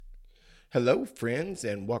Hello, friends,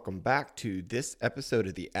 and welcome back to this episode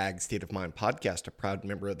of the Ag State of Mind podcast, a proud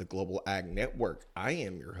member of the Global Ag Network. I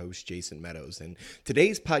am your host, Jason Meadows, and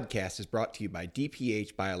today's podcast is brought to you by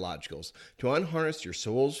DPH Biologicals. To unharness your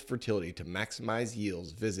soil's fertility to maximize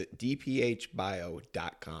yields, visit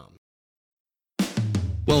dphbio.com.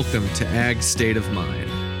 Welcome to Ag State of Mind,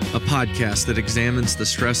 a podcast that examines the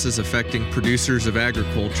stresses affecting producers of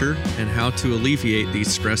agriculture and how to alleviate these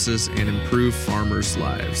stresses and improve farmers'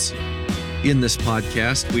 lives. In this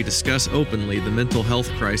podcast, we discuss openly the mental health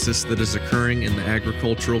crisis that is occurring in the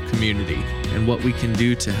agricultural community and what we can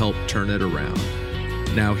do to help turn it around.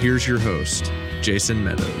 Now here's your host, Jason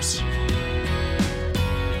Meadows.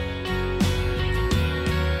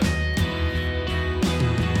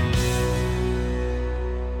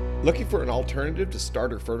 Looking for an alternative to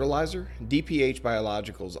starter fertilizer? DPH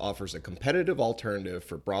Biologicals offers a competitive alternative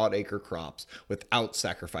for broad acre crops without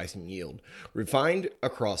sacrificing yield. Refined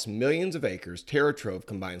across millions of acres, TerraTrove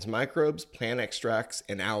combines microbes, plant extracts,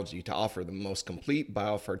 and algae to offer the most complete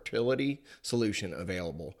biofertility solution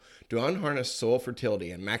available. To unharness soil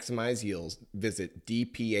fertility and maximize yields, visit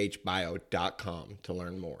dphbio.com to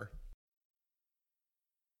learn more.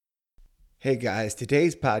 Hey guys,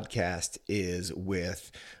 today's podcast is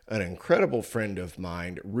with an incredible friend of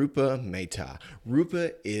mine, Rupa Mehta.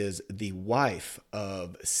 Rupa is the wife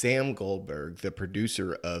of Sam Goldberg, the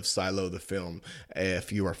producer of Silo the Film.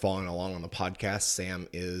 If you are following along on the podcast, Sam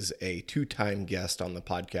is a two-time guest on the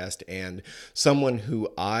podcast and someone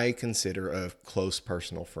who I consider a close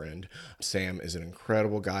personal friend. Sam is an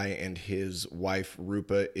incredible guy and his wife,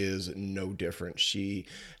 Rupa, is no different. She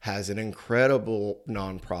has an incredible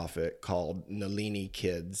nonprofit called Nalini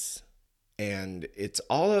Kids. And it's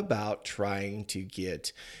all about trying to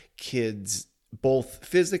get kids both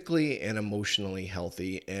physically and emotionally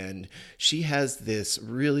healthy. And she has this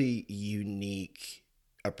really unique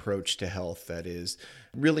approach to health that is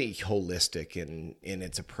really holistic in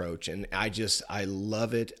its approach. And I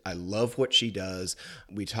love it. I love what she does.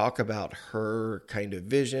 We talk about her kind of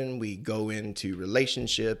vision. We go into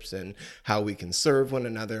relationships and how we can serve one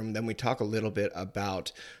another. And then we talk a little bit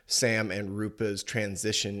about Sam and Rupa's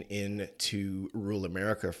transition into rural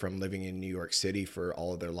America from living in New York City for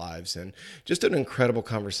all of their lives. And just an incredible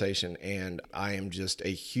conversation. And I am just a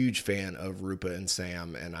huge fan of Rupa and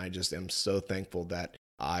Sam. And I just am so thankful that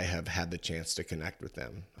I have had the chance to connect with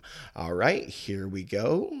them. All right, here we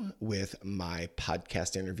go with my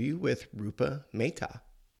podcast interview with Rupa Mehta.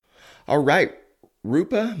 All right,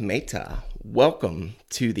 Rupa Mehta, welcome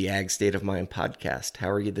to the Ag State of Mind podcast.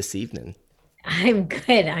 How are you this evening? I'm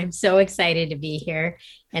good. I'm so excited to be here,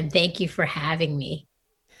 and thank you for having me.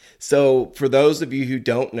 So for those of you who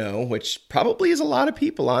don't know, which probably is a lot of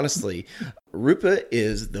people, honestly, Rupa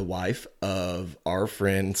is the wife of our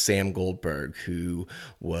friend Sam Goldberg, who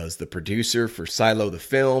was the producer for Silo the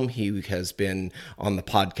Film. He has been on the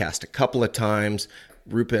podcast a couple of times.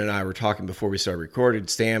 Rupa and I were talking before we started recording.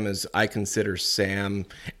 I consider Sam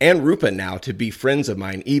and Rupa now to be friends of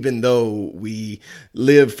mine, even though we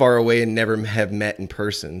live far away and never have met in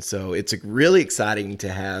person. So it's really exciting to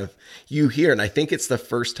have you here. And I think it's the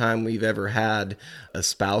first time we've ever had a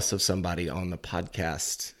spouse of somebody on the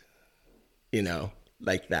podcast,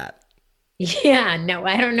 like that. Yeah, no,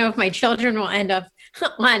 I don't know if my children will end up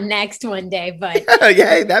on next one day, but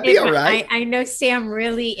yeah, that'd be all right. I know Sam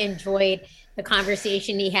really enjoyed the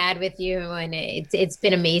conversation he had with you, and it's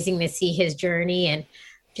been amazing to see his journey and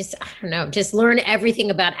just learn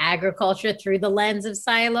everything about agriculture through the lens of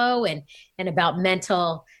Silo and about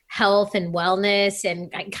mental health and wellness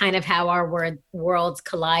and kind of how our worlds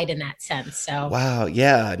collide in that sense. So wow,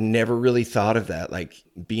 yeah, never really thought of that, like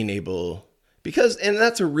being able, and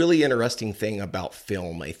that's a really interesting thing about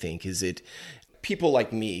film, I think, is it people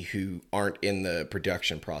like me who aren't in the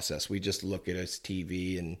production process, we just look at it as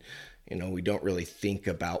TV and we don't really think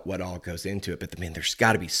about what all goes into it. But there's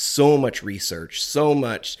got to be so much research, so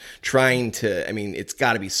much it's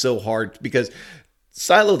got to be so hard because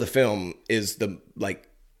Silo the Film is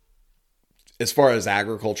as far as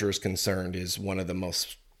agriculture is concerned, is one of the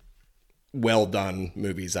most well done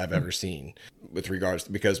movies I've ever seen with regards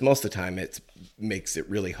to, because most of the time it makes it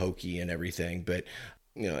really hokey and everything. But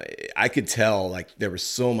I could tell there was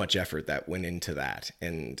so much effort that went into that.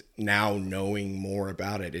 And now knowing more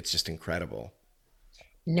about it, it's just incredible.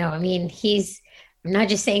 No, I'm not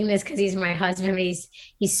just saying this because he's my husband, but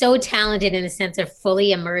he's so talented in the sense of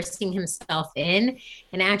fully immersing himself in.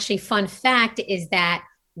 And actually, fun fact is that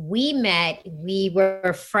we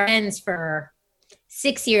were friends for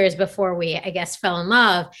 6 years before we, I guess, fell in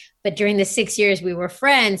love. But during the 6 years we were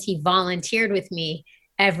friends, he volunteered with me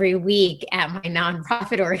every week at my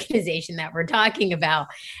nonprofit organization that we're talking about.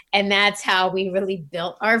 And that's how we really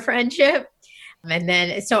built our friendship. And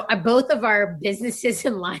then, so both of our businesses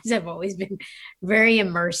and lives have always been very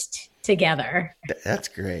immersed together. That's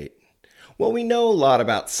great. Well, we know a lot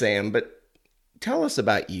about Sam, but tell us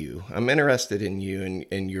about you. I'm interested in you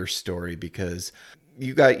and your story, because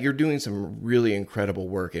you're doing some really incredible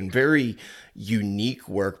work and very unique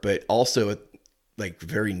work, but also like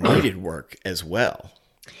very needed work as well.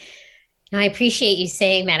 I appreciate you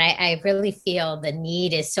saying that. I really feel the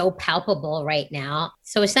need is so palpable right now.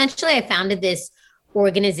 So essentially, I founded this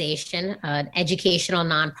organization, an educational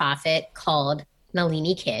nonprofit called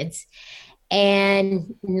Nalini Kids.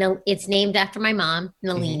 And it's named after my mom,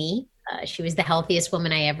 Nalini. She was the healthiest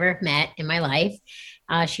woman I ever met in my life.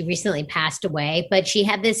 She recently passed away, but she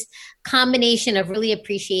had this combination of really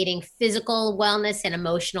appreciating physical wellness and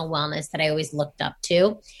emotional wellness that I always looked up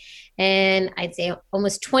to. And I'd say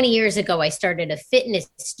almost 20 years ago, I started a fitness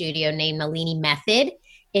studio named Nalini Method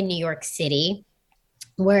in New York City,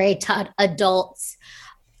 where I taught adults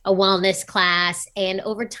a wellness class. And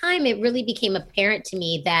over time, it really became apparent to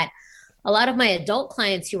me that a lot of my adult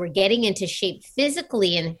clients who were getting into shape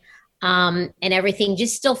physically and everything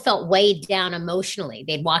just still felt weighed down emotionally.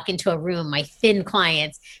 They'd walk into a room, my thin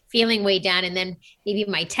clients feeling weighed down. And then maybe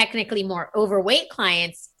my technically more overweight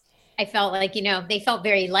clients, I felt like, they felt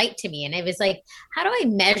very light to me. And it was like, how do I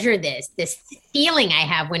measure this feeling I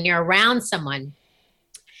have when you're around someone?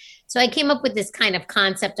 So I came up with this kind of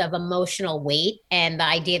concept of emotional weight, and the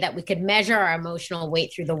idea that we could measure our emotional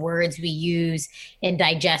weight through the words we use and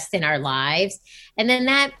digest in our lives. And then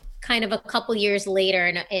that kind of a couple years later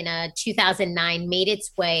in 2009 made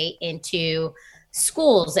its way into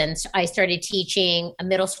schools. And I started teaching a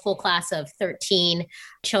middle school class of 13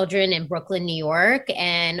 children in Brooklyn, New York.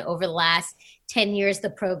 And over the last 10 years, the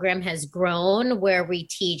program has grown, where we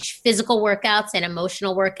teach physical workouts and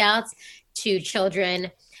emotional workouts to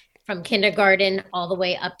children from kindergarten all the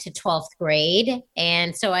way up to 12th grade.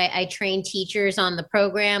 And so I train teachers on the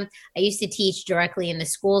program. I used to teach directly in the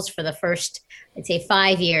schools for the first, I'd say,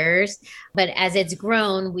 5 years. But as it's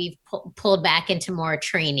grown, we've pulled back into more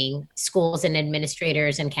training schools and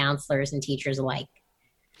administrators and counselors and teachers alike.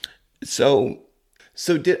 So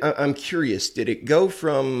I'm curious, did it go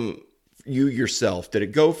from you yourself? Did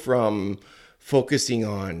it go from focusing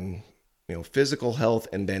on physical health,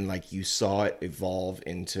 and then like you saw it evolve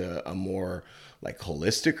into a more like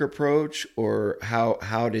holistic approach, or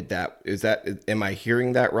how did am I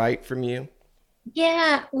hearing that right from you?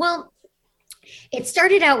 Yeah, well, it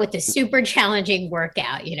started out with a super challenging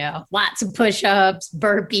workout, lots of push-ups,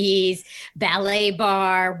 burpees, ballet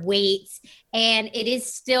bar, weights, and it is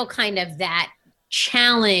still kind of that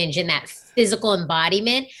challenge and that physical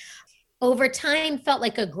embodiment. Over time, felt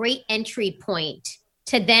like a great entry point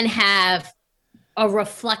to then have a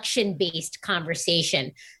reflection-based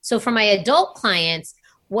conversation. So for my adult clients,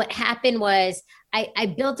 what happened was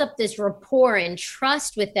I built up this rapport and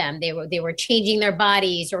trust with them. They were changing their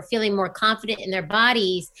bodies or feeling more confident in their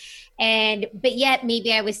bodies. But yet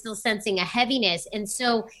maybe I was still sensing a heaviness. And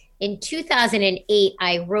so in 2008,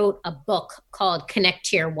 I wrote a book called Connect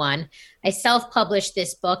Tier 1. I self-published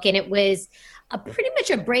this book, and it was pretty much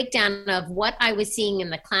a breakdown of what I was seeing in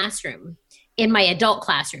the classroom, in my adult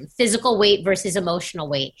classroom, physical weight versus emotional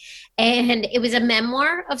weight. And it was a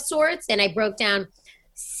memoir of sorts. And I broke down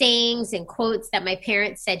sayings and quotes that my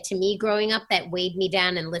parents said to me growing up that weighed me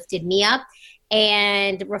down and lifted me up,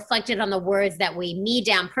 and reflected on the words that weigh me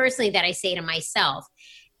down personally that I say to myself.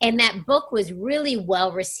 And that book was really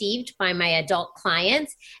well received by my adult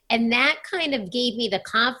clients. And that kind of gave me the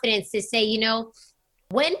confidence to say,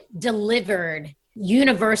 when delivered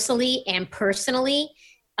universally and personally,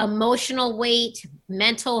 emotional weight,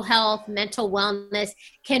 mental health, mental wellness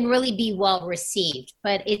can really be well received.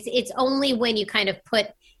 But it's only when you kind of put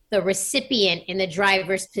the recipient in the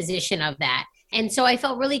driver's position of that. And so I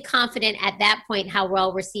felt really confident at that point how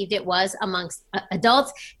well received it was amongst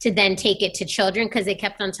adults to then take it to children, because they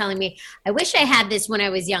kept on telling me, I wish I had this when I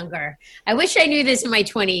was younger. I wish I knew this in my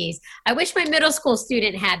 20s. I wish my middle school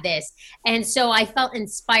student had this. And so I felt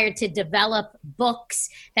inspired to develop books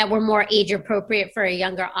that were more age appropriate for a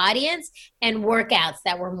younger audience, and workouts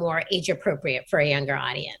that were more age appropriate for a younger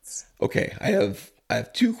audience. Okay, I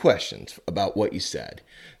have two questions about what you said.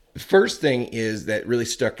 The first thing is that really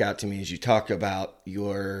stuck out to me is you talk about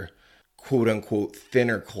your quote unquote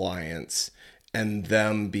thinner clients and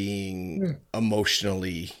them being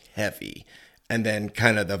emotionally heavy, and then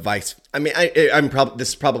kind of the vice. I mean,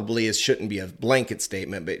 this probably shouldn't be a blanket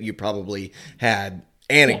statement, but you probably had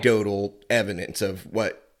anecdotal evidence of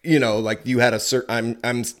what you know, like you had a certain,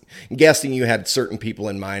 I'm guessing you had certain people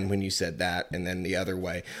in mind when you said that, and then the other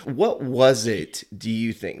way. What was it, do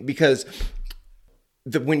you think? Because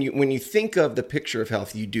when you think of the picture of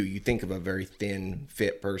health, you think of a very thin,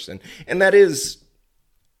 fit person. And that is,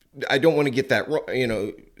 I don't want to get that wrong, you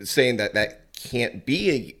know, saying that can't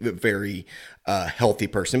be a very healthy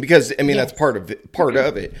person, because I mean, that's part of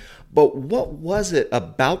it. But what was it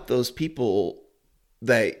about those people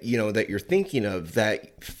that, you know, that you're thinking of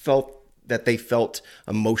that they felt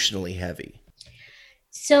emotionally heavy?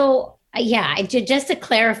 So just to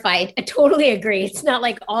clarify, I totally agree. It's not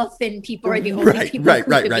like all thin people are the only people who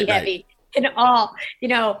could be heavy. And all, you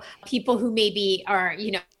know, people who maybe are,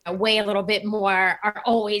 you know, weigh a little bit more are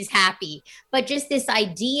always happy. But just this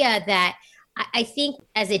idea that I think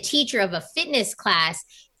as a teacher of a fitness class,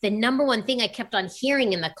 the number one thing I kept on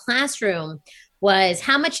hearing in the classroom was,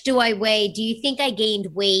 how much do I weigh? Do you think I gained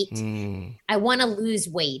weight? I want to lose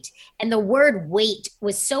weight. And the word weight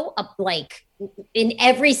was so up, like in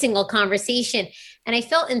every single conversation. And I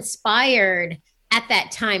felt inspired at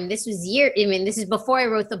that time. This is before I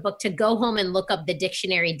wrote the book, to go home and look up the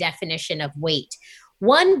dictionary definition of weight.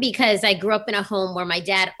 One, because I grew up in a home where my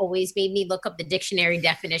dad always made me look up the dictionary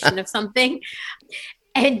definition of something.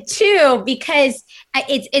 And two, because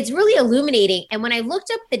it's really illuminating. And when I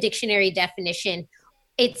looked up the dictionary definition,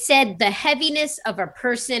 it said the heaviness of a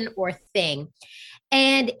person or thing.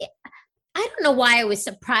 And I don't know why I was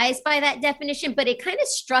surprised by that definition, but it kind of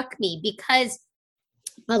struck me, because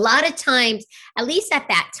a lot of times, at least at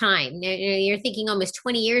that time, you're thinking almost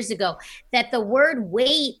 20 years ago, that the word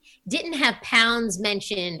weight didn't have pounds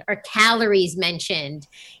mentioned or calories mentioned.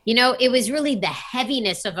 You know, it was really the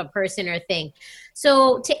heaviness of a person or thing.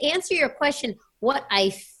 So to answer your question, what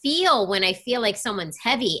I feel when I feel like someone's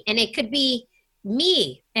heavy, and it could be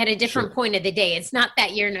me at a different point of the day. It's not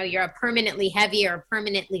that you're a permanently heavy or a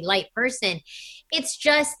permanently light person. It's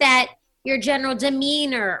just that your general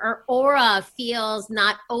demeanor or aura feels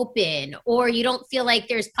not open, or you don't feel like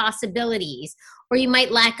there's possibilities, or you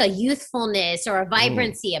might lack a youthfulness or a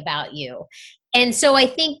vibrancy about you. And so I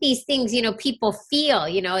think these things, you know, people feel,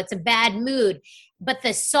 you know, it's a bad mood, but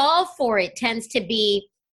the solve for it tends to be,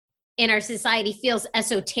 in our society, feels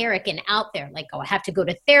esoteric and out there, like, oh, I have to go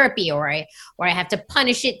to therapy, or I have to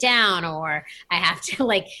punish it down, or I have to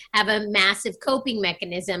like have a massive coping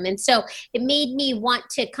mechanism. And so it made me want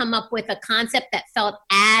to come up with a concept that felt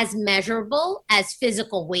as measurable as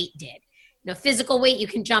physical weight did. You know, physical weight, you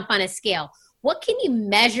can jump on a scale. What can you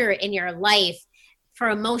measure in your life for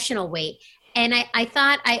emotional weight? And I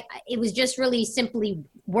thought it was just really simply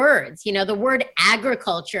words. You know, the word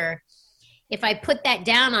agriculture, if I put that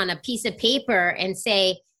down on a piece of paper and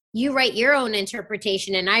say, you write your own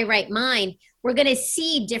interpretation and I write mine, we're going to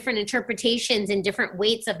see different interpretations and different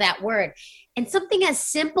weights of that word. And something as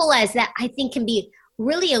simple as that, I think, can be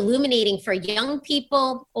really illuminating for young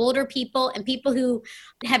people, older people, and people who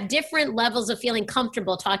have different levels of feeling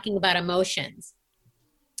comfortable talking about emotions.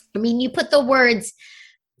 I mean, you put the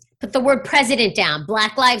word president down,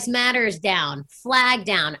 Black Lives Matters down, flag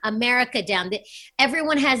down, America down.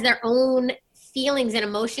 Everyone has their own feelings and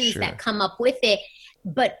emotions that come up with it.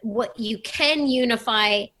 But what you can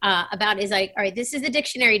unify about is like, all right, this is the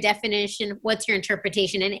dictionary definition. What's your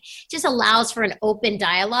interpretation? And it just allows for an open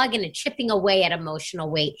dialogue and a chipping away at emotional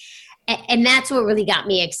weight. And that's what really got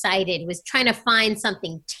me excited, was trying to find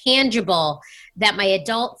something tangible that my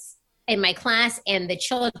adults in my class and the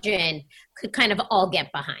children could kind of all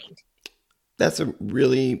get behind. That's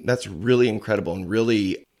really incredible and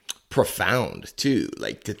really profound too,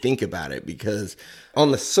 like to think about it, because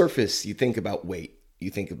on the surface, you think about weight, you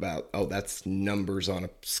think about, oh, that's numbers on a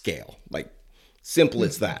scale, like simple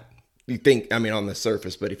as that. You think, I mean, on the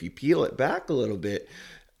surface, but if you peel it back a little bit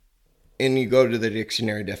and you go to the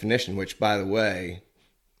dictionary definition, which, by the way,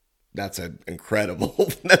 that's an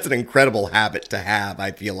incredible habit to have,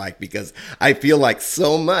 I feel like, because I feel like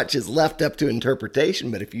so much is left up to interpretation.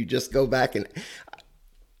 But if you just go back, and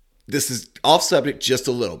this is off subject just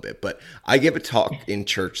a little bit, but I gave a talk in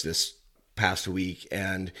church this past week,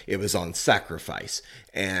 and it was on sacrifice.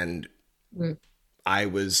 And I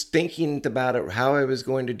was thinking about it, how I was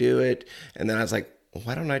going to do it. And then I was like,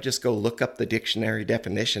 why don't I just go look up the dictionary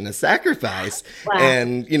definition of sacrifice? Wow.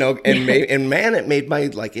 And, you know, and man, it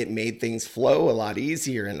made things flow a lot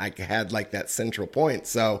easier. And I had like that central point.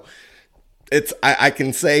 So I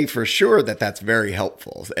can say for sure that that's very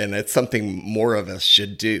helpful, and it's something more of us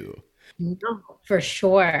should do. No, for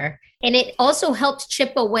sure. And it also helps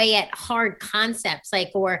chip away at hard concepts,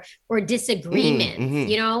 like, or disagreements,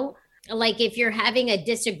 you know? like if you're having a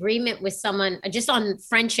disagreement with someone just on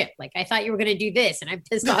friendship, like I thought you were going to do this and I'm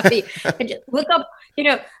pissed off at you, and just look up,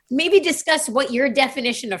 maybe discuss what your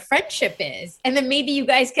definition of friendship is. And then maybe you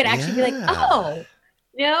guys could actually be like, oh,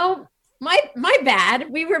 my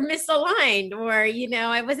bad. We were misaligned, or,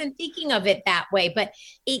 I wasn't thinking of it that way. But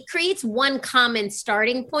it creates one common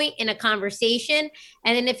starting point in a conversation.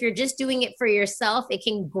 And then if you're just doing it for yourself, it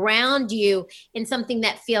can ground you in something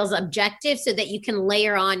that feels objective so that you can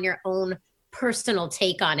layer on your own personal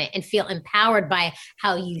take on it and feel empowered by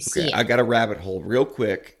how you see it. I got a rabbit hole real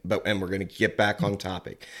quick, and we're going to get back on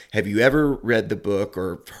topic. Have you ever read the book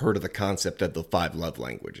or heard of the concept of the 5 love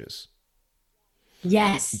languages?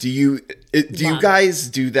 Yes. Do you guys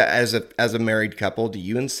do that as a married couple? Do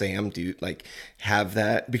you and Sam have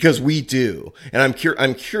that? Because we do, and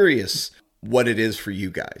I'm curious what it is for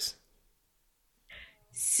you guys.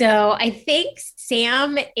 So I think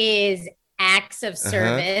Sam is acts of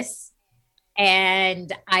service,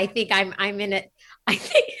 and I think I'm in it.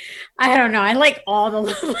 I don't know. I like all the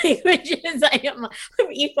love languages. I am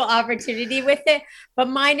equal opportunity with it, but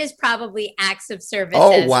mine is probably acts of service.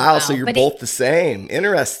 Oh, wow. Well. So you're both the same.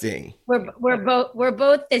 Interesting. We're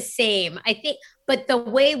both the same, I think, but the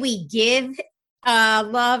way we give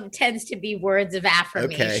love tends to be words of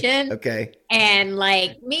affirmation. Okay. And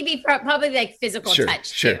maybe probably like physical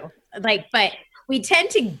touch too. But we tend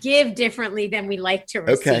to give differently than we like to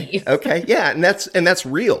receive. Okay. Yeah. And that's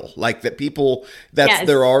real. Like that people,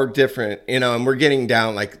 there are different, and we're getting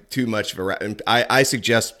down too much of I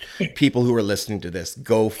suggest people who are listening to this,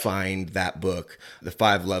 go find that book, The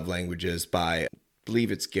 5 Love Languages by, I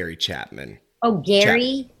believe it's Gary Chapman. Oh,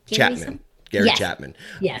 Gary Chapman. Gary Chapman.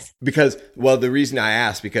 Yes. Because, the reason I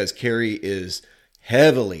asked, because Carrie is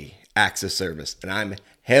heavily acts of service and I'm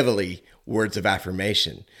heavily words of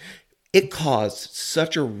affirmation. It caused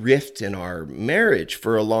such a rift in our marriage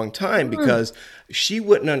for a long time because she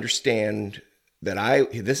wouldn't understand that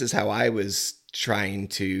this is how I was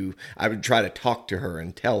I would try to talk to her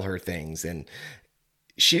and tell her things, and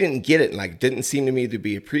she didn't get it and didn't seem to me to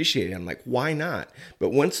be appreciated. I'm like, why not? But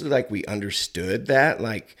once we understood that,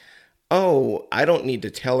 oh, I don't need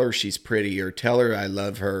to tell her she's pretty or tell her I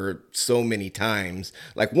love her so many times.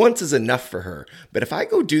 Once is enough for her. But if I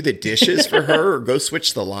go do the dishes for her or go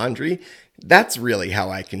switch the laundry, that's really how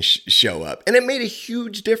I can show up. And it made a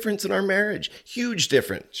huge difference in our marriage. Huge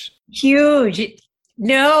difference. Huge.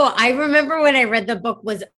 No, I remember when I read the book,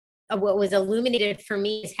 what was illuminated for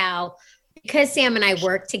me is how, because Sam and I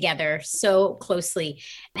work together so closely,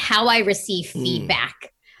 how I receive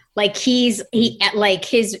feedback.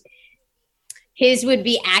 His would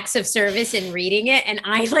be acts of service and reading it. And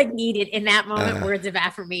I needed in that moment words of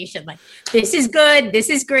affirmation. This is good. This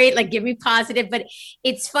is great. Give me positive. But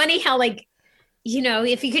it's funny how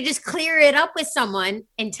if you could just clear it up with someone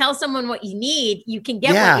and tell someone what you need, you can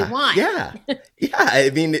get what you want. Yeah. Yeah. I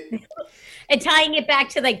mean, and tying it back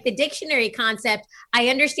to the dictionary concept, I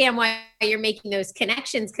understand why you're making those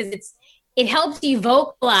connections, because it helps you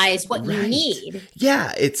vocalize what you need.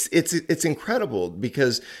 Yeah. It's incredible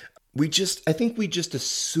because I think we just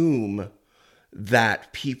assume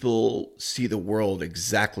that people see the world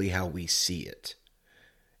exactly how we see it.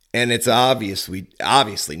 And it's obviously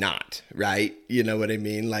not, right? You know what I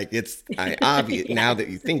mean? It's obvious now that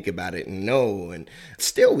you think about it and know, and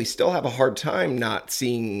we still have a hard time not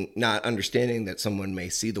understanding that someone may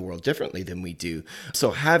see the world differently than we do.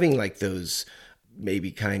 So having those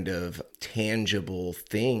maybe kind of tangible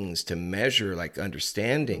things to measure,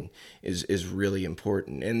 understanding is really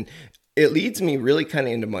important. And it leads me really kind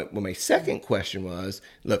of into my second question was,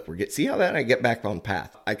 look, see how that I get back on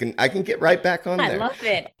path. I can get right back on there. I love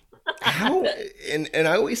it. How, and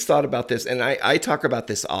I always thought about this, and I talk about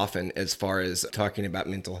this often as far as talking about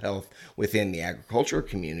mental health within the agricultural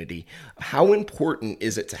community. How important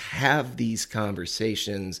is it to have these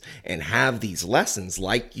conversations and have these lessons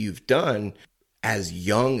like you've done as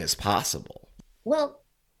young as possible? Well,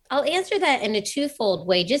 I'll answer that in a twofold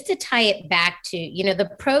way, just to tie it back to, the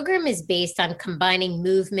program is based on combining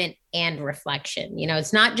movement and reflection.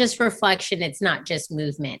 It's not just reflection, it's not just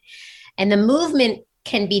movement. And the movement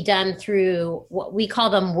can be done through what we call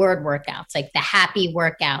them word workouts, like the happy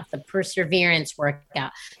workout, the perseverance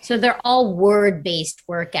workout. So they're all word-based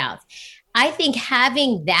workouts. I think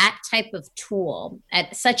having that type of tool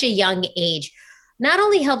at such a young age not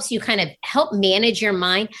only helps you kind of help manage your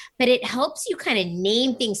mind, but it helps you kind of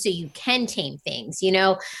name things so you can tame things.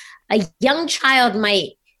 A young child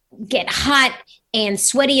might get hot and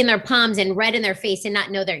sweaty in their palms and red in their face and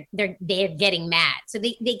not know they're getting mad. So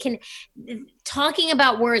they can, talking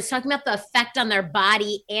about words, talking about the effect on their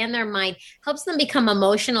body and their mind helps them become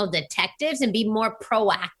emotional detectives and be more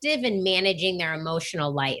proactive in managing their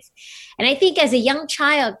emotional life. And I think as a young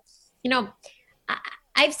child,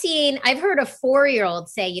 I've heard a 4-year-old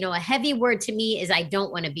say, a heavy word to me is I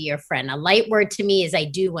don't want to be your friend. A light word to me is I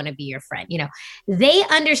do want to be your friend. They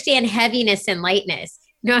understand heaviness and lightness.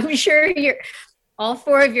 I'm sure all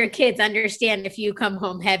 4 of your kids understand if you come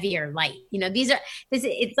home heavy or light.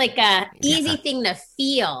 It's like a easy thing to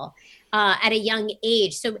feel at a young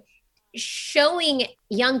age. So showing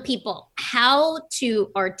young people how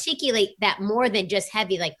to articulate that more than just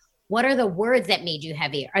heavy, like, what are the words that made you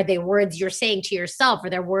heavy? Are they words you're saying to yourself? Are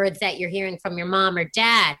there words that you're hearing from your mom or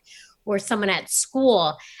dad or someone at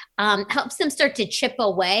school? Helps them start to chip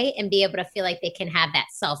away and be able to feel like they can have that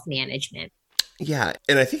self-management. Yeah.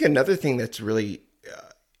 And I think another thing that's really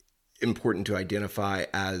important to identify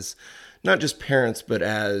as not just parents, but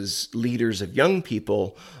as leaders of young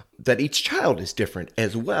people, that each child is different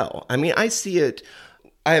as well. I mean, I see it.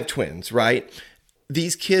 I have twins, right?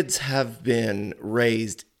 These kids have been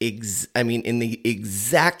raised, in the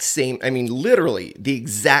exact same, literally the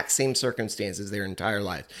exact same circumstances their entire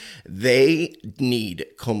life. They need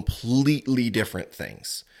completely different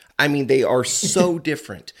things. They are so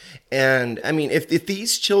different. And if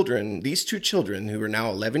these two children who are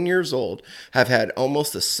now 11 years old have had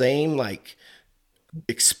almost the same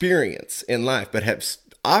experience in life, but have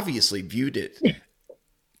obviously viewed it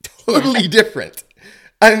totally different.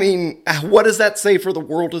 What does that say for the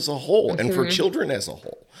world as a whole and for children as a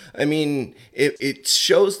whole? It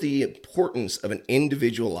shows the importance of an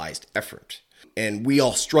individualized effort. And we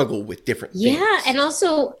all struggle with different things. Yeah. And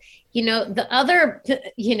also, the other,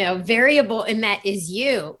 variable in that is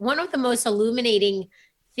you. One of the most illuminating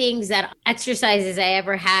exercises I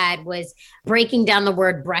ever had was breaking down the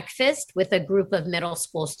word breakfast with a group of middle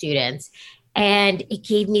school students. And it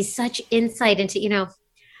gave me such insight into,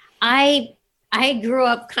 I grew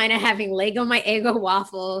up kind of having Lego my Eggo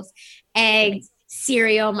waffles, eggs,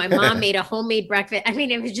 cereal. My mom made a homemade breakfast.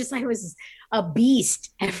 It was just, I was a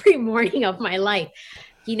beast every morning of my life,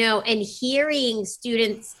 and hearing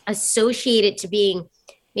students associate it to being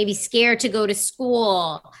maybe scared to go to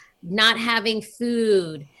school, not having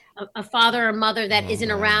food, a father or mother that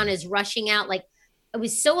isn't around is rushing out. Like, it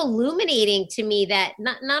was so illuminating to me that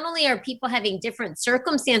not only are people having different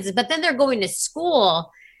circumstances, but then they're going to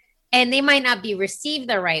school and they might not be received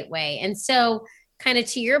the right way. And so, kind of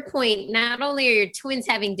to your point, not only are your twins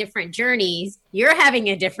having different journeys, you're having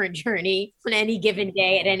a different journey on any given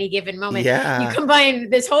day at any given moment. Yeah. You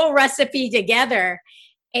combine this whole recipe together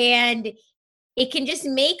and it can just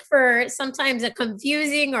make for sometimes a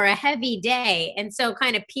confusing or a heavy day. And so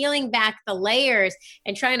kind of peeling back the layers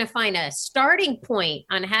and trying to find a starting point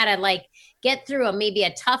on how to get through maybe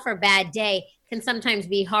a tough or bad day can sometimes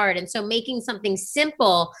be hard. And so making something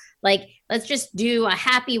simple, like let's just do a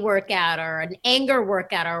happy workout or an anger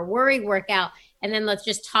workout or a worry workout, and then let's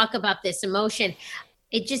just talk about this emotion.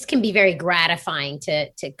 It just can be very gratifying to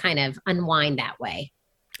kind of unwind that way.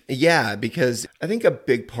 Yeah, because I think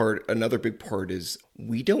another big part is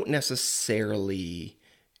we don't necessarily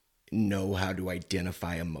know how to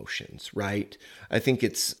identify emotions, right? I think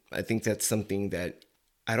that's something that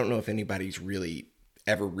I don't know if anybody's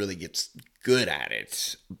ever really gets good at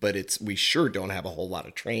it, but we sure don't have a whole lot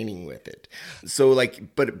of training with it. So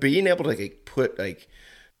but being able to put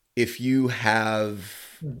if you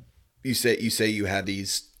say you have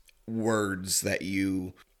these words that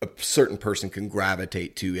a certain person can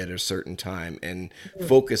gravitate to at a certain time and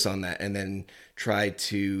focus on that and then try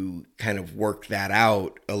to kind of work that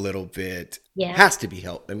out a little bit. Yeah. Has to be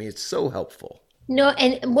helped. It's so helpful. No,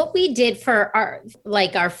 and what we did for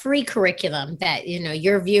our free curriculum that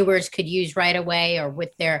your viewers could use right away or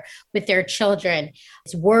with their children,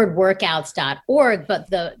 it's wordworkouts.org, but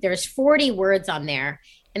there's 40 words on there,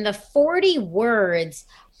 and the 40 words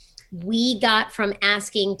we got from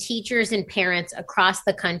asking teachers and parents across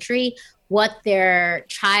the country what their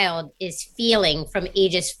child is feeling from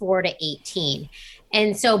ages 4 to 18.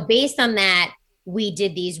 And so based on that, we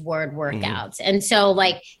did these word workouts. And so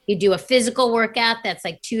you do a physical workout that's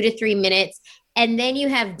 2 to 3 minutes. And then you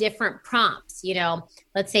have different prompts,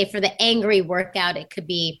 let's say for the angry workout, it could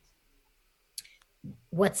be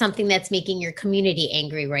what's something that's making your community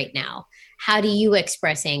angry right now? How do you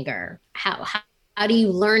express anger? How do you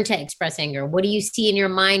learn to express anger? What do you see in your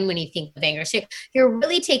mind when you think of anger? So you're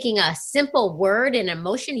really taking a simple word and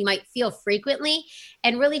emotion you might feel frequently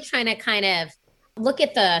and really trying to kind of look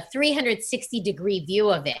at the 360-degree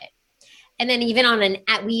view of it. And then even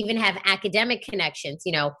we even have academic connections,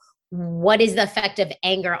 what is the effect of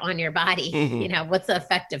anger on your body? Mm-hmm. What's the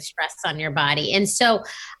effect of stress on your body? And so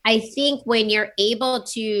I think when you're able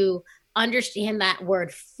to understand that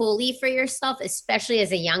word fully for yourself, especially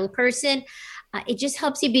as a young person, it just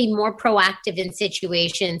helps you be more proactive in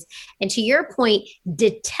situations. And to your point,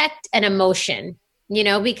 detect an emotion,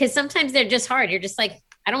 because sometimes they're just hard. You're just like,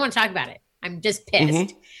 I don't want to talk about it. I'm just pissed.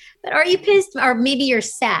 Mm-hmm. But are you pissed? Or maybe you're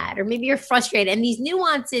sad, or maybe you're frustrated. And these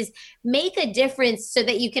nuances make a difference so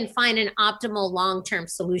that you can find an optimal long-term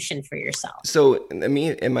solution for yourself. So, I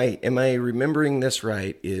mean, am I remembering this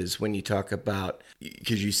right? Is when you talk about,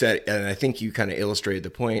 because you said, and I think you kind of illustrated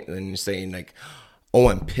the point, and you're saying like, "Oh,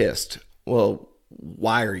 I'm pissed." Well,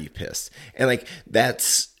 why are you pissed? And like,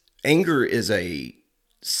 that's anger is a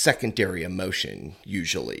secondary emotion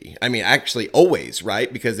usually. I mean, actually always,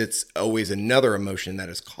 right? Because it's always another emotion that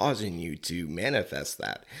is causing you to manifest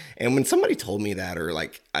that. And when somebody told me that, or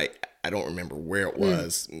like, I don't remember where it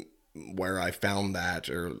was, where I found that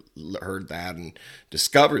or heard that and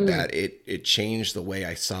discovered that, it changed the way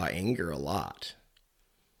I saw anger a lot.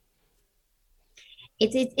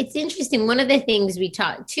 It's interesting. One of the things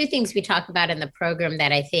two things we talk about in the program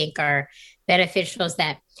that I think are beneficial is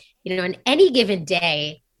that, in any given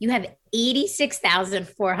day, you have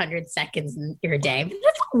 86,400 seconds in your day.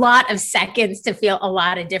 That's a lot of seconds to feel a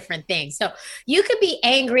lot of different things. So you could be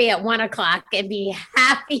angry at 1:00 and be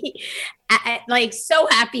happy, so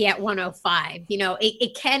happy at 1:05.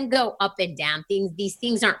 It can go up and down. These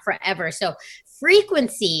things aren't forever. So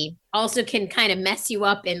frequency also can kind of mess you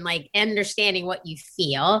up in like understanding what you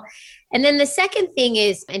feel. And then the second thing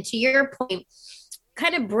is, and to your point,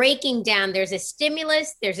 kind of breaking down, there's a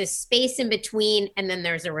stimulus, there's a space in between, and then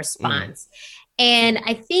there's a response. And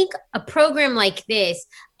I think a program like this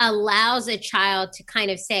allows a child to kind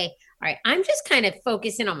of say, all right, I'm just kind of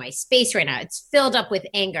focusing on my space right now. It's filled up with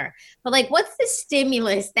anger. But like, what's the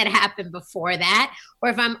stimulus that happened before that? Or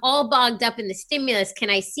if I'm all bogged up in the stimulus, can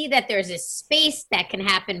I see that there's a space that can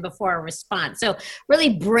happen before a response? So really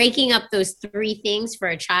breaking up those three things for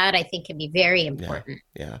a child, I think can be very important.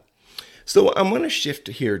 Yeah. So I'm going to shift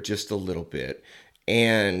here just a little bit.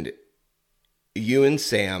 And you and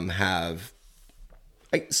Sam have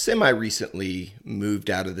semi-recently moved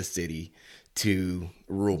out of the city to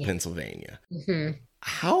rural Pennsylvania. Mm-hmm.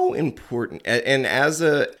 How important, and as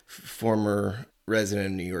a former resident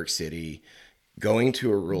of New York City, going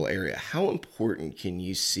to a rural area, how important can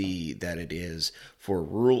you see that it is for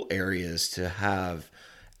rural areas to have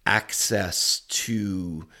access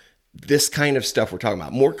to this kind of stuff we're talking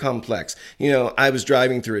about, more complex? I was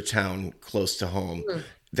driving through a town close to home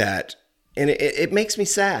and it makes me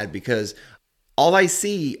sad because all I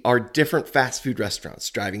see are different fast food restaurants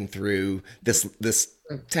driving through this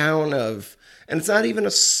town of, and it's not even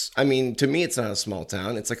to me, it's not a small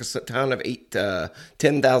town. It's like a town of 8 to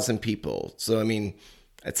 10,000 people. So, I mean,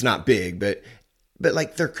 it's not big, but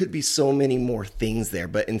like there could be so many more things there.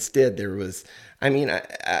 But instead there was,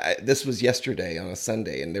 this was yesterday on a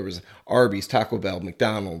Sunday, and there was Arby's, Taco Bell,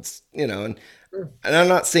 McDonald's, and I'm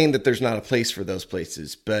not saying that there's not a place for those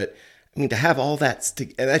places, but to have all that,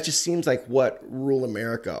 and that just seems like what rural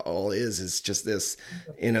America all is just this,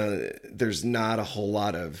 there's not a whole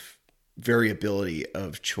lot of variability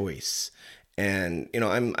of choice. And,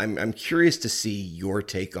 I'm curious to see your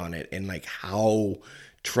take on it, and like how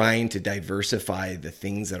trying to diversify the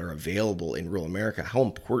things that are available in rural America, how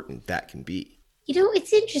important that can be.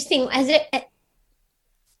 It's interesting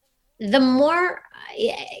the more,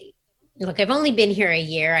 look, I've only been here a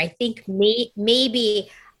year. I think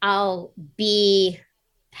maybe I'll be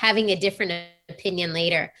having a different opinion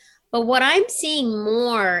later. But what I'm seeing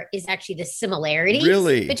more is actually the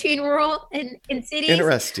similarities between rural and cities.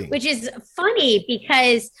 Interesting. Which is funny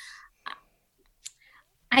because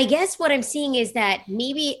I guess what I'm seeing is that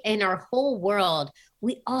maybe in our whole world,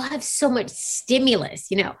 we all have so much stimulus.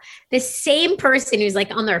 The same person who's like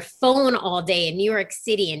on their phone all day in New York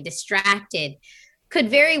City and distracted could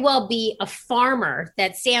very well be a farmer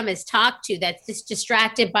that Sam has talked to that's just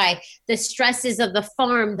distracted by the stresses of the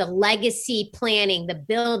farm, the legacy planning, the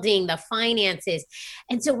building, the finances.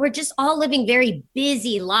 And so we're just all living very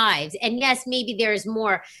busy lives. And yes, maybe there's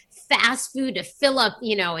more fast food to fill up,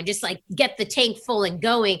 and just like get the tank full and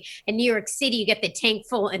going. In New York City, you get the tank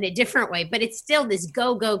full in a different way, but it's still this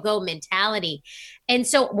go, go, go mentality. And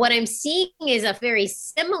so what I'm seeing is a very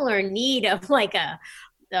similar need of like a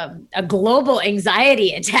global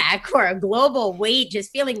anxiety attack or a global weight,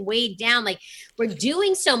 just feeling weighed down. Like we're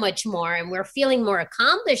doing so much more and we're feeling more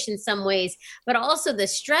accomplished in some ways, but also the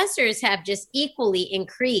stressors have just equally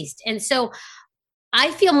increased. And so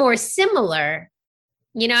I feel more similar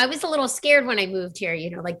I was a little scared when I moved here,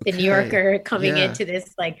 like the New Okay. Yorker coming Yeah. into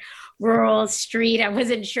this like rural street. I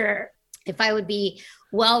wasn't sure if I would be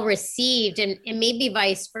well received, and maybe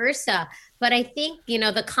vice versa. But I think,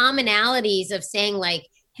 the commonalities of saying like,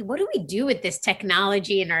 hey, what do we do with this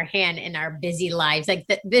technology in our hand in our busy lives? Like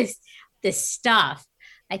this stuff.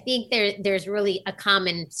 I think there's really a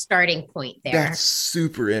common starting point That's there.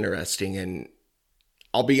 super interesting. And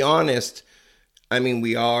I'll be honest, I mean,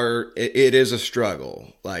 it is a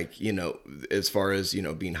struggle, like, as far as,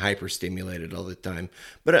 being hyperstimulated all the time.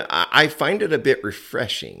 But I find it a bit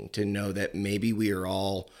refreshing to know that maybe we are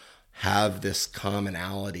all have this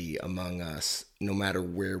commonality among us, no matter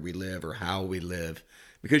where we live or how we live.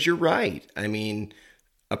 Because you're right. I mean,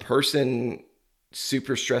 a person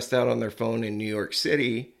super stressed out on their phone in New York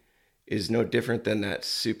City is no different than that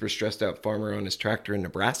super stressed out farmer on his tractor in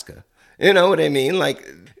Nebraska. You know what I mean? Like,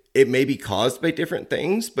 it may be caused by different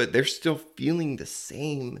things, but they're still feeling the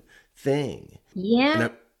same thing. And Yeah.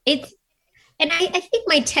 I, It's And I think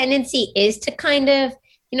my tendency is to kind of,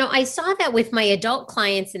 I saw that with my adult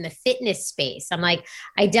clients in the fitness space. I'm like,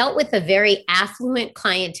 I dealt with a very affluent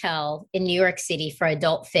clientele in New York City for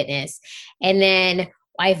adult fitness. And then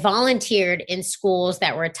I volunteered in schools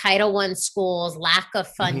that were Title I schools, lack of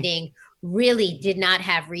mhm, funding, really did not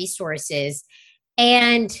have resources.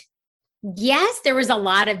 And yes, there was a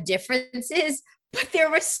lot of differences, but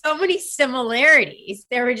there were so many similarities.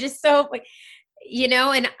 There were just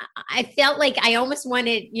and I felt like I almost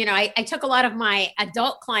wanted, I took a lot of my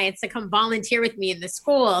adult clients to come volunteer with me in the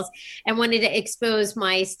schools and wanted to expose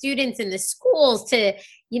my students in the schools to,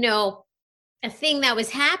 you know, a thing that was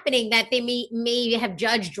happening that they may have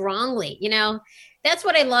judged wrongly. That's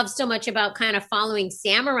what I love so much about kind of following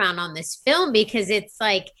Sam around on this film, because it's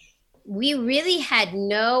like we really had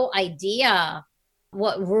no idea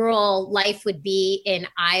what rural life would be in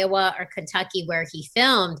Iowa or Kentucky where he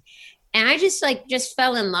filmed. And I just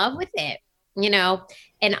fell in love with it. You know,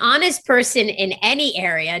 an honest person in any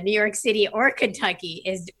area, New York City or Kentucky,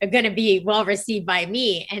 is going to be well received by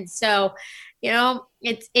me. And so,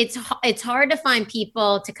 it's hard to find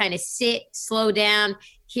people to kind of sit, slow down,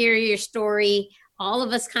 hear your story. All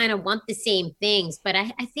of us kind of want the same things, but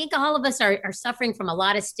I think all of us are suffering from a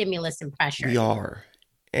lot of stimulus and we pressure. are.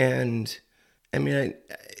 And I mean,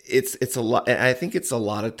 it's a lot. I think it's a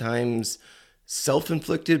lot of times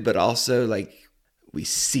self-inflicted, but also like we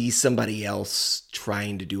see somebody else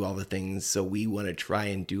trying to do all the things, so we want to try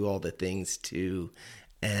and do all the things too.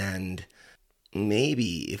 And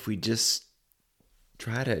maybe if we just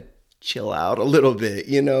try to chill out a little bit,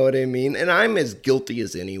 you know what I mean? And I'm as guilty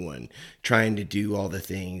as anyone trying to do all the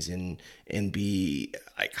things and be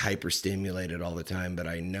like hyper stimulated all the time, but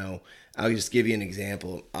I know I'll just give you an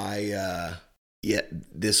example. Yeah,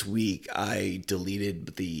 this week I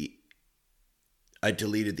deleted the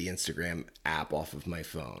Instagram app off of my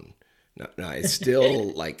phone. No, it's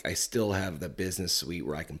still like I still have the business suite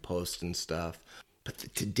where I can post and stuff. But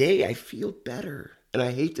today I feel better. And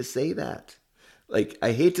I hate to say that. Like,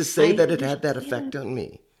 I hate to say I that it had that effect understand. on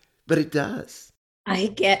me, but it does. I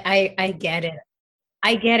get it. I get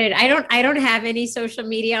it. I don't have any social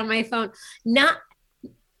media on my phone. Not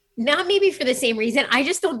Not maybe for the same reason. I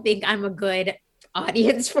just don't think I'm a good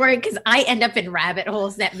audience for it because I end up in rabbit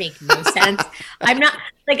holes that make no sense. I'm not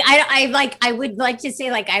like I would like to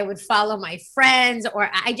say like I would follow my friends,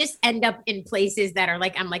 or I just end up in places that are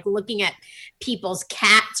like I'm like looking at people's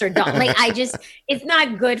cats or dog. Like it's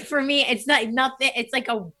not good for me. It's not nothing. It's like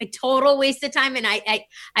a total waste of time, and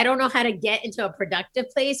I don't know how to get into a productive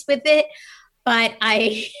place with it. But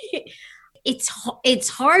it's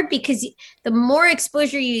hard because the more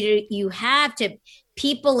exposure you have to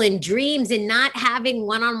people and dreams and not having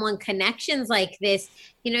one-on-one connections like this,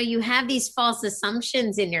 you have these false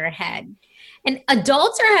assumptions in your head. And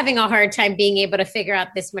adults are having a hard time being able to figure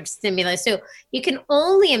out this much stimulus. So you can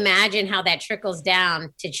only imagine how that trickles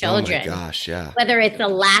down to Oh my children, gosh, yeah. whether it's a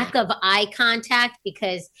lack of eye contact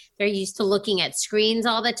because they're used to looking at screens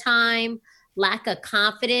all the time, lack of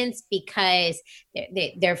confidence because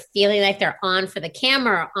they're feeling like they're on for the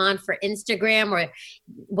camera or on for Instagram, or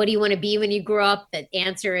what do you want to be when you grow up? The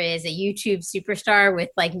answer is a YouTube superstar with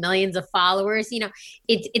like millions of followers.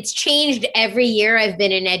 It's changed every year I've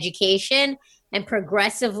been in education, and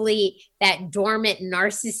progressively that dormant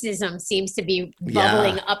narcissism seems to be Yeah.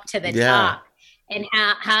 bubbling up to the Yeah. top. And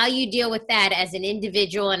how you deal with that as an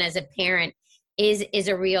individual and as a parent is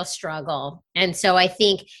a real struggle. And so I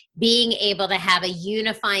think being able to have a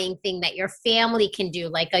unifying thing that your family can do,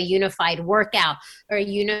 like a unified workout or a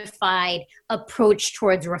unified approach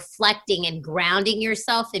towards reflecting and grounding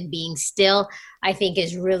yourself and being still, I think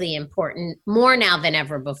is really important, more now than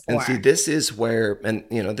ever before. And see, this is where, and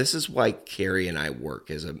this is why Carrie and I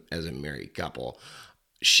work as a married couple.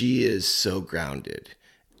 She is so grounded.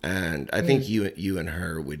 And I think you and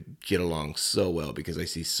her would get along so well, because I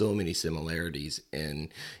see so many similarities in,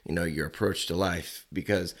 your approach to life,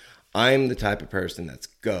 because I'm the type of person that's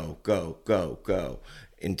go, go, go, go,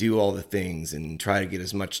 and do all the things and try to get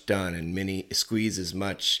as much done and squeeze as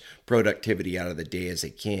much productivity out of the day as I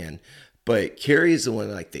can. But Carrie is the one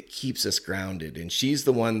that keeps us grounded. And she's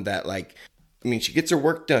the one that she gets her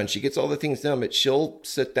work done. She gets all the things done, but she'll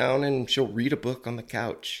sit down and she'll read a book on the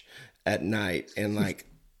couch at night. And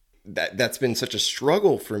that's been such a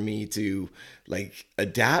struggle for me to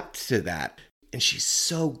adapt to that. And she's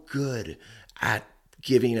so good at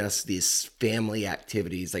giving us these family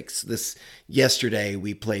activities. Yesterday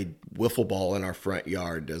we played wiffle ball in our front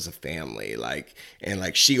yard as a family,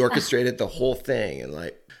 and she orchestrated the whole thing.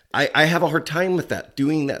 And I have a hard time with that,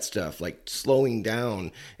 doing that stuff, slowing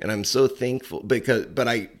down. And I'm so thankful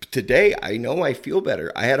today I know I feel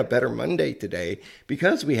better. I had a better Monday today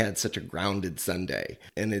because we had such a grounded Sunday.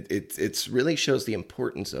 And it's really shows the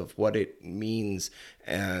importance of what it means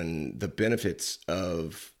and the benefits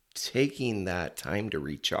of taking that time to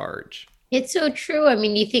recharge. It's so true. I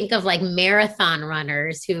mean, you think of marathon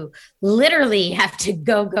runners who literally have to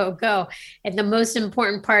go, go, go. And the most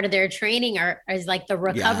important part of their training is the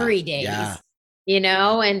recovery days,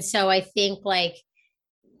 And so I think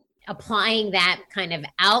applying that kind of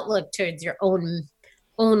outlook towards your own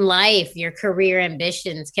life, your career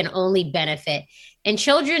ambitions can only benefit. And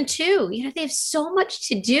children too, they have so much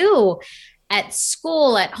to do at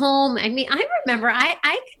school, at home. I mean, I remember I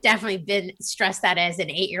could definitely been stressed out as an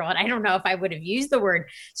 8-year-old. I don't know if I would have used the word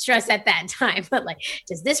stress at that time, but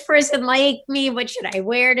does this person like me? What should I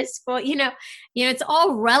wear to school? It's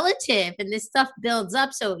all relative, and this stuff builds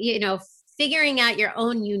up. So, figuring out your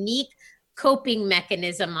own unique coping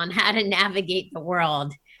mechanism on how to navigate the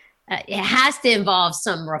world, it has to involve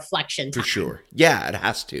some reflection time. For sure. Yeah, it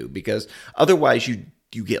has to, because otherwise you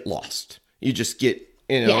get lost. You just get,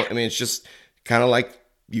 it's just kind of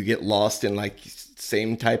you get lost in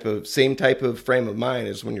same type of frame of mind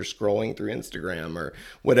as when you're scrolling through Instagram or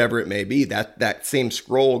whatever it may be. That same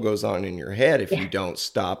scroll goes on in your head if you don't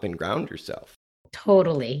stop and ground yourself.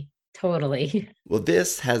 Totally. Well,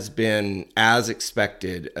 this has been, as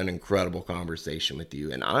expected, an incredible conversation with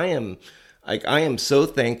you. And I am so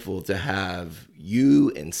thankful to have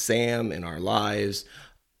you and Sam in our lives.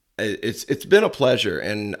 It's been a pleasure,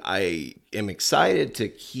 and I am excited to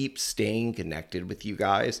keep staying connected with you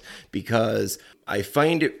guys, because I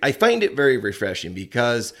find it very refreshing,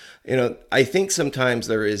 because I think sometimes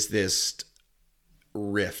there is this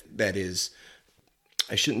rift that is,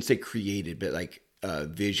 I shouldn't say created, but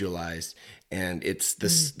visualized, and it's the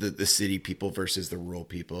city people versus the rural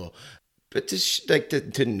people. But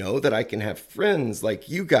to know that I can have friends like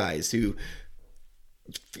you guys who,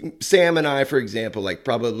 Sam and I, for example,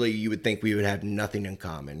 probably you would think we would have nothing in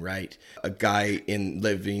common, right? A guy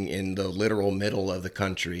living in the literal middle of the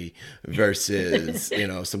country versus,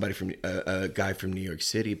 somebody from a guy from New York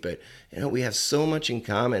City. But, we have so much in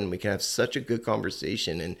common. We can have such a good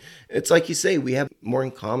conversation. And it's like you say, we have more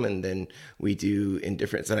in common than we do in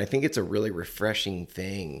difference. And I think it's a really refreshing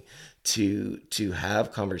thing to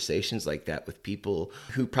have conversations like that with people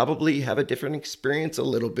who probably have a different experience a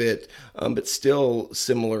little bit, but still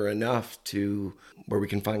similar enough to where we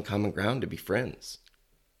can find common ground to be friends.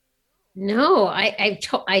 No, I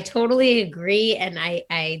totally agree. And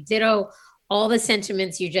I ditto all the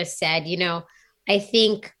sentiments you just said. I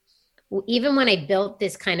think even when I built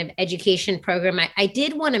this kind of education program, I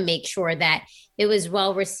did want to make sure that it was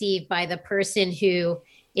well received by the person who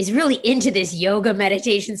is really into this yoga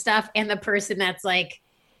meditation stuff, and the person that's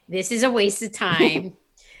this is a waste of time.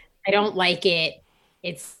 I don't like it.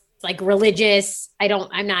 It's religious.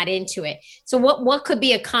 I'm not into it. So what could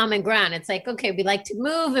be a common ground? It's okay, we like to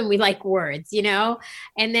move and we like words,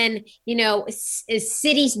 and then,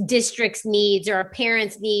 city districts needs or a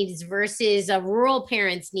parent's needs versus a rural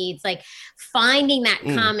parent's needs, finding that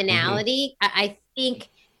commonality, I think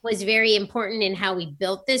was very important in how we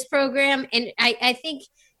built this program. And I think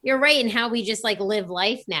you're right in how we just live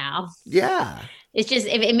life now. Yeah. It's just,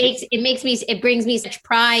 it brings me such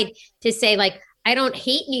pride to say I don't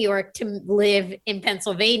hate New York to live in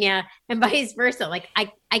Pennsylvania, and vice versa.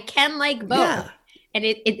 I can both. Yeah. and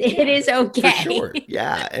it is okay. For sure.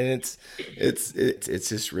 Yeah. And it's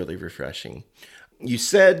just really refreshing. You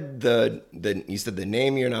said the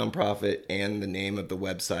name of your nonprofit and the name of the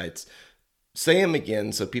websites. Say them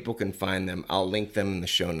again so people can find them. I'll link them in the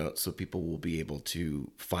show notes so people will be able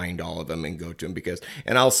to find all of them and go to them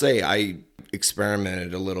and I'll say I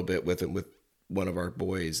experimented a little bit with it with one of our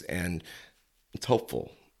boys and it's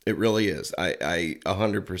hopeful. It really is. I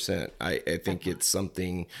 100%. I think it's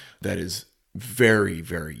something that is very,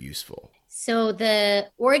 very useful. So the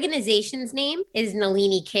organization's name is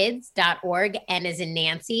NaliniKids.org, N as in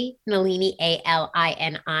Nancy, Nalini,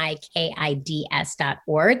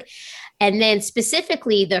 ALINIKIDS.org. And then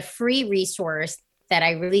specifically the free resource that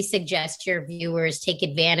I really suggest your viewers take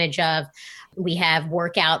advantage of. We have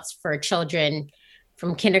workouts for children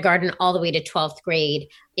from kindergarten all the way to 12th grade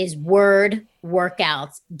is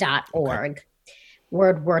wordworkouts.org. Okay.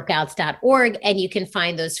 wordworkouts.org, and you can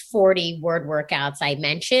find those 40 word workouts I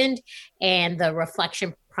mentioned and the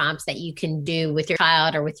reflection prompts that you can do with your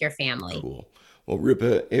child or with your family. Cool. Well,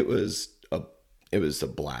 Rupa, it was a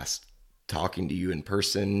blast talking to you in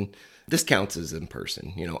person. This counts as in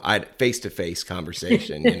person, I face-to-face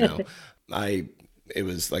conversation, it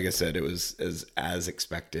was, like I said, it was as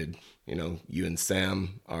expected. You and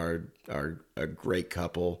Sam are a great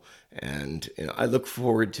couple, and I look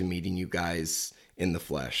forward to meeting you guys in the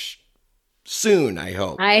flesh soon, I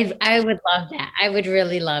hope. I would love that. I would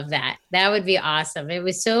really love that. That would be awesome. It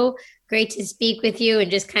was so great to speak with you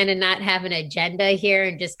and just kind of not have an agenda here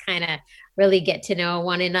and just kind of really get to know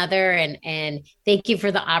one another. And thank you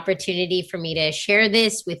for the opportunity for me to share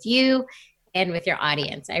this with you and with your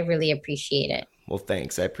audience. I really appreciate it. Well,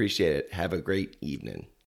 thanks. I appreciate it. Have a great evening.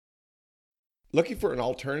 Looking for an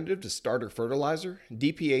alternative to starter fertilizer?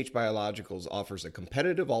 DPH Biologicals offers a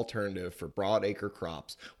competitive alternative for broadacre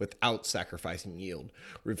crops without sacrificing yield.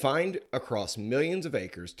 Refined across millions of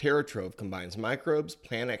acres, TerraTrove combines microbes,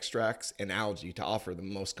 plant extracts, and algae to offer the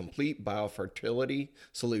most complete biofertility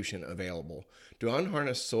solution available. To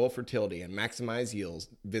unharness soil fertility and maximize yields,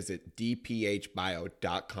 visit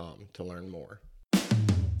dphbio.com to learn more.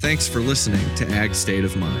 Thanks for listening to Ag State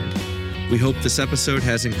of Mind. We hope this episode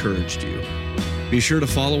has encouraged you. Be sure to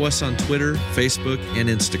follow us on Twitter, Facebook, and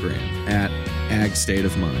Instagram at Ag State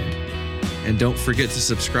of Mind. And don't forget to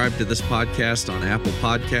subscribe to this podcast on Apple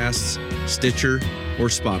Podcasts, Stitcher, or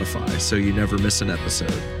Spotify so you never miss an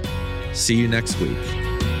episode. See you next week.